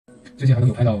最近还能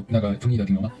有拍到那个争议的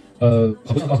顶流吗？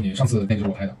很不幸告诉你，上次那个就是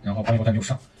我拍的，然后8月后他没有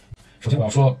上。首先我要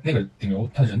说，那个顶流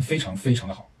他的人非常非常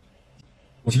的好，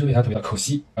我其实对他特别的可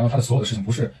惜。然后他的所有的事情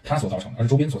不是他所造成的，而是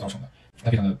周边所造成的，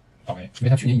他非常的倒霉，因为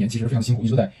他去年1年其实非常辛苦，一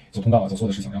直都在走通告啊，走所有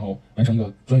的事情，然后完成一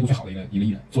个专业度最好的一个艺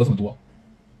人，做了这么多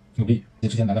努力，之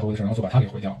前来回的事，然后就把他给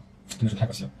毁掉了，真的是太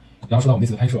可惜了。然后说到我们那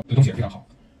次的拍摄，这个东西也非常好，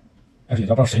但是也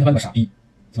不知道谁他妈那么傻逼，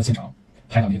从现场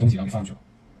拍到那些东西，然后给发出去了，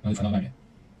然后就传到外面，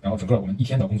然后整个我们1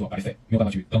天的工作白费，没有办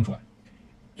法去登出来。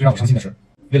最让我伤心的是，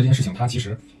为了这件事情，他其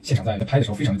实现场在拍的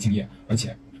时候非常的敬业，而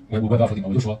且我也不要说顶了，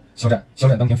我就说肖战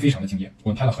当天非常的敬业，我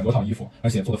们拍了很多套衣服，而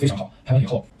且做得非常好。拍完以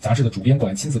后，杂志的主编过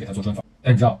来亲自给他做专访，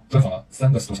但是你知道，专访了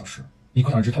3个多小时，你可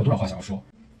想而知他有多少话想要说。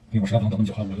因为我实在不能等那么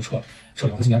久，后来我就撤了。撤了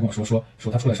以后，他今天还跟我说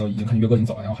他出来的时候已经看见岳哥已经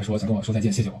走了，然后还说想跟我说再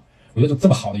见，谢谢我。我觉得就这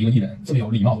么好的一个艺人，这么有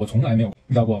礼貌，我从来没有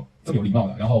遇到过这么有礼貌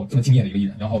的，然后这么敬业的一个艺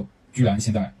人，然后居然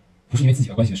现在不是因为自己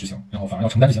的关系的事情，然后反而要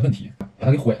承担这些问题，把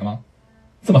他给毁了吗？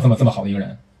这么好的一个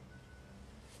人，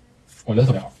我觉得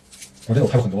特别好。我觉得我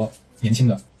拍过很多年轻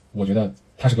的，我觉得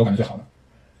他是给我感觉最好的。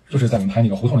就是在我们拍那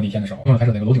个胡同的那天的时候，拍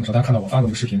摄那个楼顶的时候，大家看到我发过那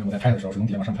个视频，我在拍的时候是从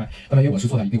底下往上拍。当然因为我是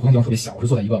坐在那个胡同地方特别小，我是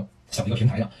坐在一个小的一个平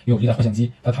台上，因为我直接在换相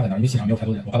机，他在那儿，因为现场没有太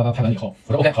多人，我叭拍完以后，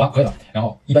我说 OK 好了，可以了。然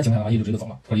后一般情况下的话，艺人就直接走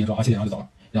了，或者艺人说啊谢谢，然后就走了。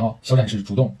然后肖战是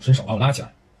主动伸手把我拉起来，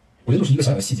我觉得就是一个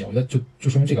小小的细节，我觉得就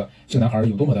说明这个男孩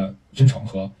有多么的真诚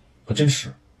和真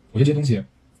实。我觉得这些东西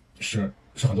是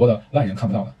很多的外人看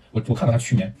不到的。我看到他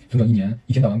去年整整1年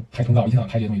一天到晚拍通告，一天到晚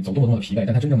拍这些东西，走多么的疲惫，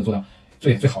但他真正的做到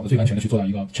最好的、最完全的去做到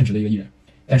一个称职的一个艺人。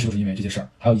但是就是因为这些事儿，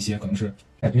还有一些可能是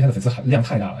因为他的粉丝量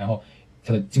太大了，然后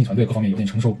他的经纪团队各方面有点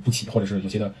承受不起，或者是有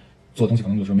些的做的东西可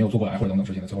能有时候没有做过来，或者等等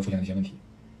这些的，最后出现了一些问题，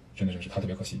真的是他特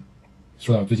别可惜。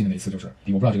说到最近的那一次，就是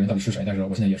我不知道这个人到底是谁，但是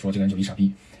我现在也说这个人就是一傻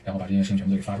逼，然后把这件事情全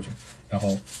部都给发出去，然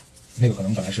后那个可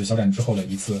能本来是肖战之后的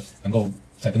一次能够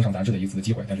再登上杂志的一次的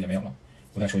机会，但是也没有了。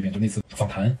我再说一遍，就那次访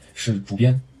谈是主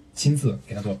编亲自来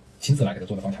给他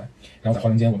做的访谈，然后在化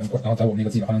妆间在我们那个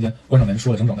自己的化妆间关上门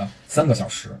说了整整的3个小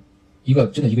时。一个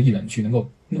艺人去能够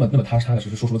那么踏实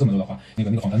实说出了这么多的话，那个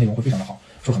访谈内容会非常的好，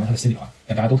说可能他的心里话，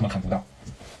但大家都他妈看不到，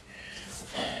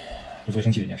就最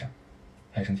生气的一件事，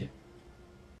太生气。